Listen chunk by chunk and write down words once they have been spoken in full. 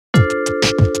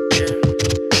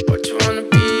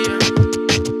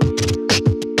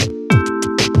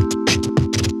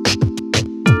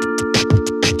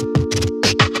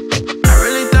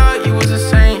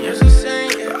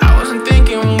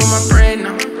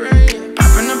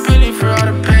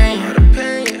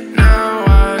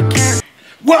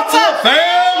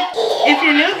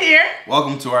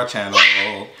Welcome to our channel.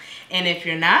 And if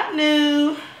you're not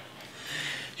new,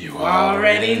 you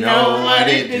already know what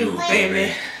it do,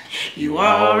 baby. You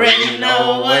already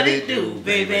know what it do,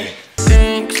 baby.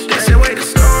 Can't wait to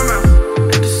storm out.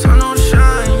 Let the sun don't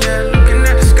shine, yeah. Looking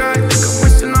at the sky, think I'm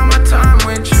wasting all my time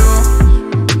with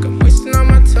you. Think I'm wasting all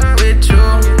my time with you.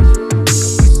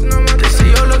 They say,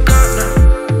 yo, look up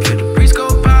now. Feel the breeze go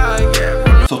by,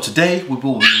 yeah. So today we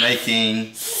will be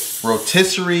making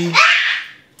rotisserie.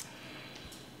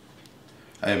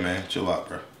 Hey man, chill out,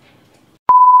 bro.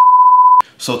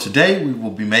 So today we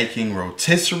will be making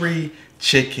rotisserie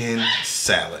chicken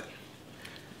salad.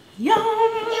 yum.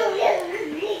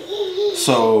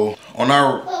 So on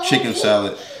our chicken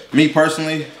salad, me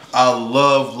personally, I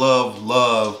love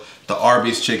the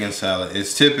Arby's chicken salad.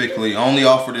 It's typically only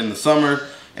offered in the summer,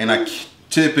 and I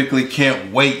typically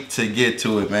can't wait to get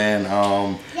to it, man.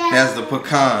 It has the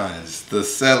pecans, the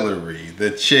celery, the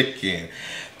chicken,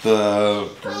 the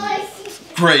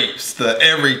grapes, the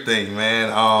everything,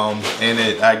 man. And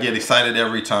I get excited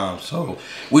every time. So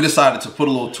we decided to put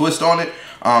a little twist on it,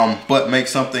 but make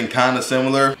something kind of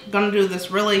similar. I'm gonna do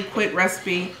this really quick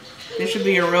recipe. This should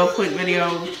be a real quick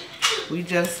video. We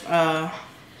just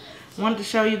wanted to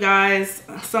show you guys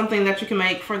something that you can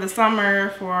make for the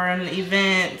summer, for an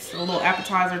event, a little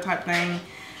appetizer type thing.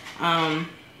 And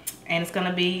it's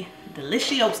gonna be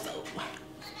delicioso.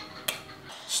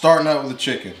 Starting out with the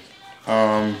chicken.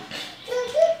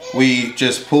 We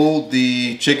just pulled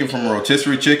the chicken from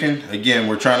rotisserie chicken. Again,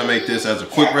 we're trying to make this as a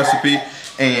quick recipe.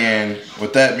 And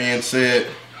with that being said,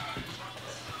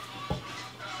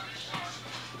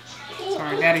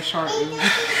 sorry, Daddy Shark is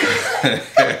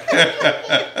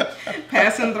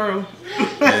passing through.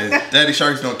 Daddy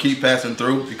Shark's gonna keep passing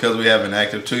through because we have an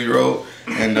active 2-year-old,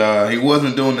 and he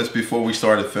wasn't doing this before we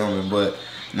started filming, but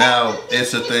now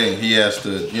it's a thing. He has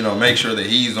to, you know, make sure that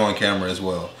he's on camera as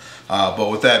well. But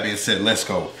with that being said, let's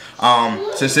go.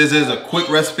 Since this is a quick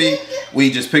recipe, we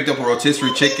just picked up a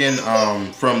rotisserie chicken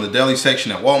from the deli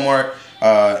section at Walmart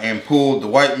and pulled the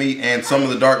white meat and some of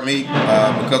the dark meat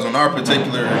because on our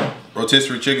particular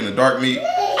rotisserie chicken, the dark meat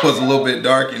was a little bit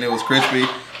dark and it was crispy,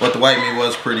 but the white meat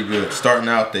was pretty good, starting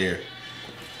out there.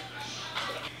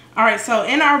 All right, so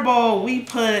in our bowl, we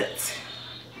put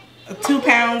 2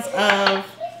 pounds of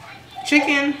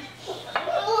chicken.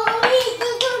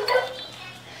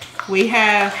 We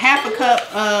have half a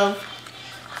cup of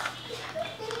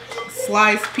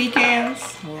sliced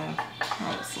pecans. Well,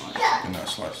 not sliced. They're not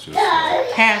sliced, just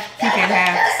half pecan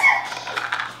halves.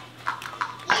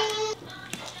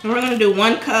 And we're gonna do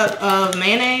 1 cup of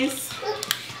mayonnaise.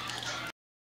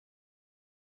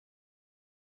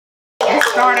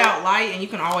 Let's start out light, and you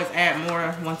can always add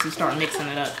more once you start mixing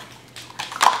it up.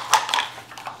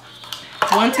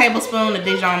 1 tablespoon of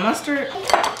Dijon mustard.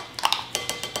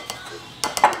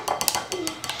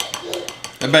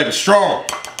 That baby's strong.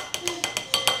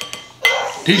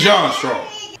 Dijon strong.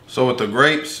 So with the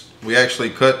grapes, we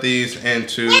actually cut these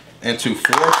into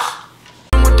forks.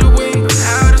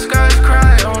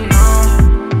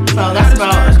 So that's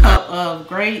about a cup of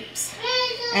grapes,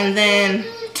 and then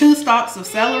 2 stalks of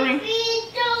celery,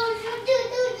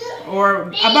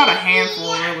 or about a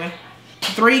handful really.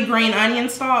 3 green onion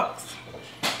stalks.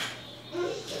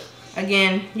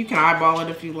 Again, you can eyeball it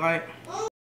if you like.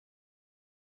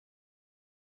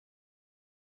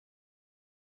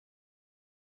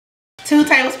 2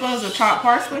 tablespoons of chopped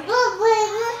parsley.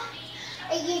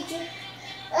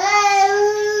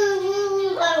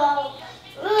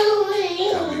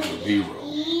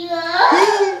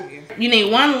 You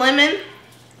need 1 lemon.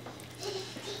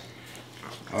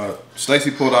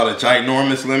 Stacey pulled out a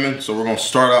ginormous lemon, so we're gonna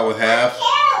start out with half.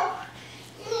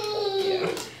 Yeah.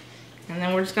 And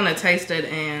then we're just gonna taste it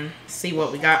and see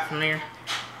what we got from there.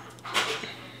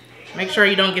 Make sure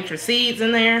you don't get your seeds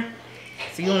in there,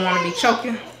 so you don't want to be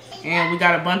choking. And we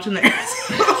got a bunch in there.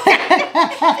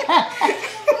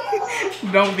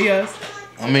 Don't be us.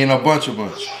 I mean a bunch.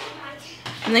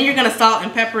 And then you're gonna salt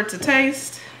and pepper to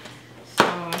taste.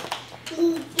 So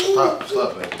Stop,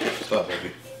 baby. Stop,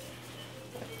 baby.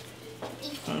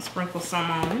 gonna sprinkle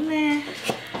some on in there.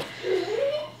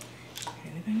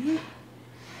 Anything else?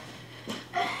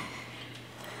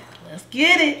 Let's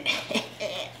get it.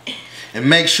 And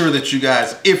make sure that you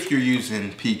guys, if you're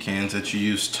using pecans, that you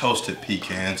use toasted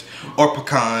pecans or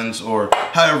pecans or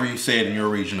however you say it in your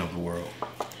region of the world.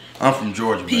 I'm from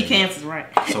Georgia, baby. Pecans is right.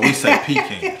 So we say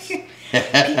pecans.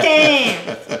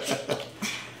 Pecans.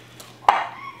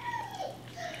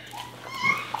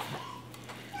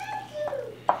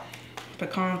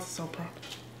 Pecans is so proper.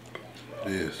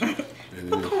 It is. It is.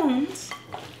 Pecans.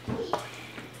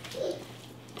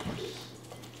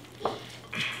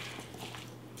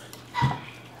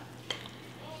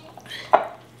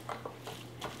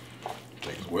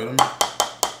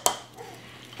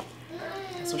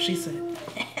 That's what she said.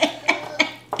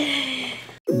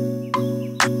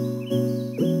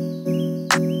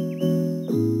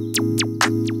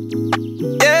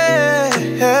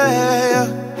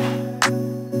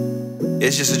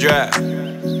 It's just a drive.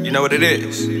 You know what it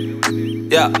is.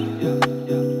 Yeah.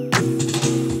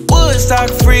 Woodstock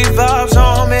free vibes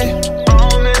on me.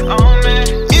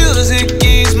 Music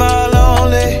ease my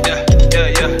lonely.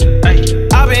 Hey.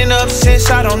 I've been up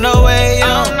since I don't know where I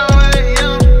am.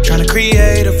 Trying to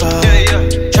create a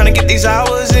vibe. Trying to get these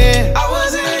hours in.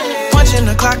 Punching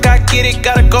the clock, I get it.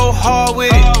 Gotta go hard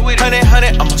with it.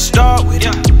 100, I'ma start with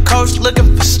it. Coach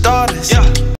looking for starters.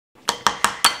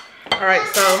 Alright,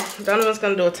 so Donovan's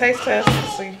gonna do a taste test.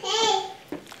 Let's see.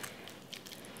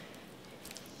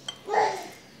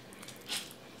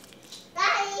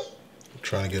 I'm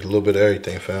trying to get a little bit of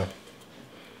everything, fam.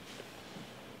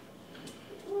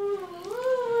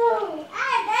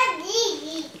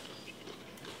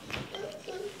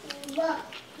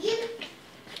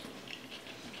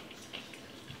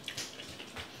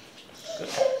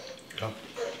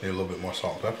 Need a little bit more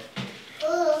salt, pepper.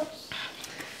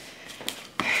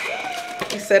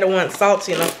 He said it wasn't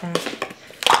salty enough for him.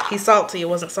 He's salty, it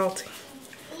wasn't salty.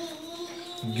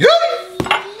 Yeah.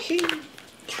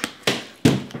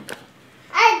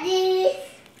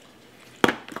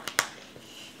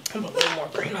 I'm a little more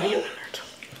green onion in there too.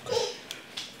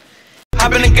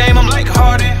 Hop in the game, I'm like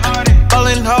Harden.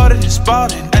 Ballin' harder than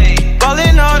Spalding.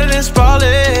 Ballin' harder than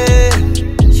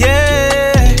Spalding.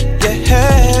 Yeah,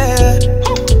 yeah.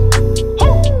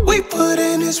 We put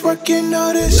in this work, you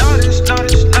know this.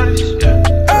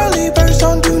 Early birds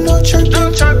don't do no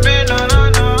chirping.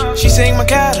 She sing my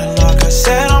catalog, I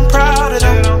said I'm proud of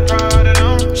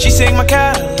them. She sing my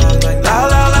catalog like la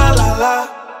la la la la.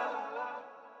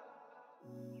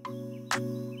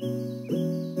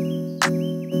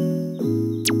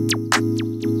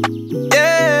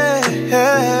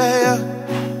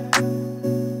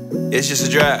 It's just a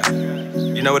drive.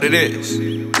 You know what it is.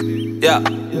 Yeah.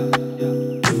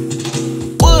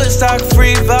 Woodstock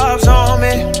free vibes on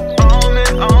me.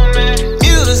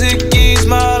 Music ease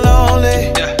my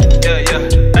lonely.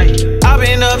 Hey. I've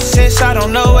been up since I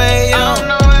don't know where I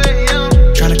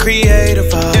am. Trying to create a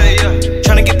vibe.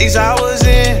 Trying to get these hours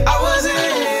in.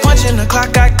 Punching the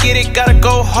clock, I get it. Gotta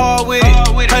go hard with it.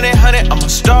 100, I'ma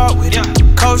start with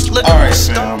it. Coach looking Alright,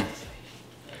 fam.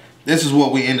 This is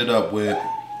what we ended up with.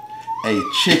 A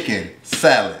chicken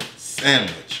salad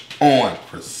sandwich on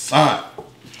croissant.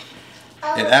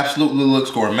 It absolutely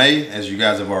looks gourmet, as you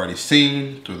guys have already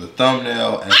seen through the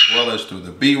thumbnail as well as through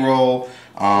the B-roll.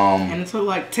 And it took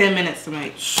like 10 minutes to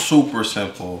make. Super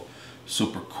simple,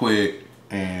 super quick,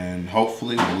 and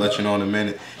hopefully we'll let you know in a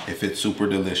minute if it's super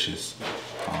delicious.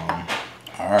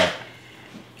 Alright,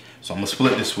 so I'm gonna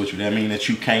split this with you. That means that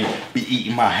you can't be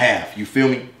eating my half, you feel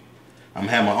me? I'm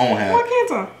gonna have my own half. Why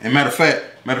can't I? And matter of fact,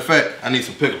 I need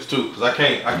some pickles too, because I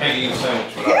can't eat a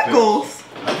sandwich without pickles.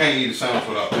 I can't eat a sandwich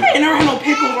without pickles. I ain't never had no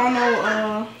pickles on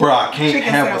no Bro, I can't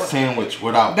have salad. a sandwich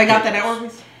without They got pickles. that at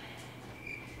Arby's?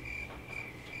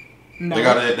 No. They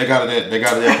got it at Panera. They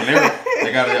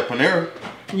got it at Panera.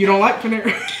 You don't like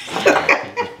Panera?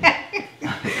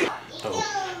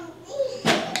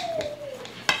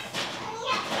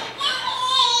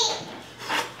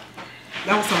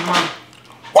 That was some mom.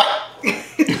 What?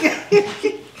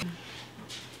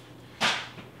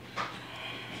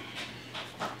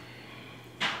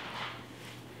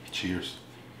 Cheers.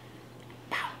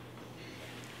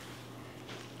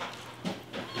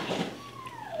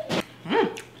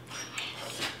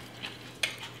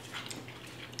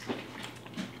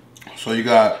 So you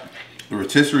got the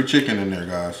rotisserie chicken in there,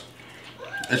 guys.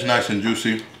 It's nice and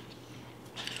juicy.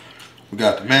 We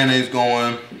got the mayonnaise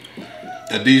going.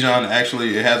 The Dijon,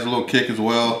 actually, it has a little kick as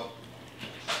well.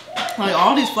 Like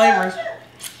all these flavors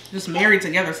just married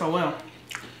together so well.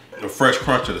 The fresh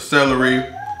crunch of the celery.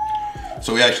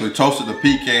 So we actually toasted the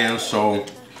pecans, so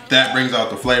that brings out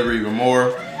the flavor even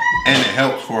more. And it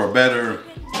helps for a better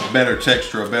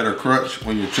texture, a better crunch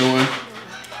when you're chewing.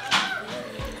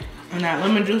 And that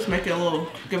lemon juice make it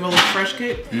give it a little fresh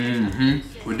kick.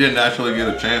 Mm-hmm. We didn't actually get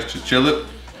a chance to chill it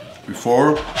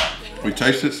before we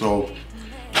tasted, so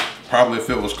probably if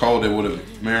it was cold, it would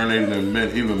have marinated and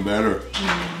been even better.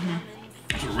 Mm-hmm.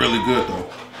 It's really good though.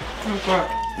 Okay.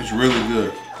 It's really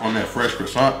good on that fresh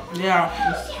croissant. Yeah,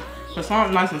 this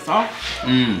croissant nice and soft. All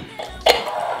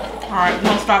right, we're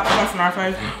gonna stop stuffing our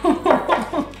face.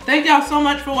 Thank y'all so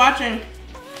much for watching.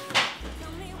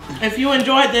 If you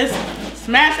enjoyed this,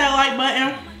 smash that like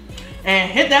button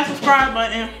and hit that subscribe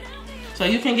button so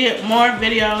you can get more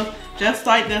videos just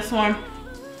like this one,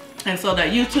 and so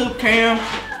that YouTube can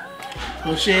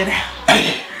push it out.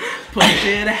 Push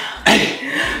it out.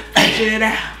 Push it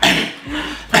out.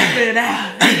 Push it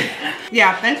out.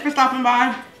 Yeah, thanks for stopping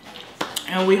by.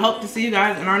 And we hope to see you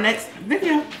guys in our next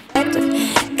video.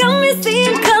 Got me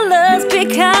seeing colors,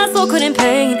 Picasso couldn't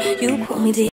paint. You pull me deep.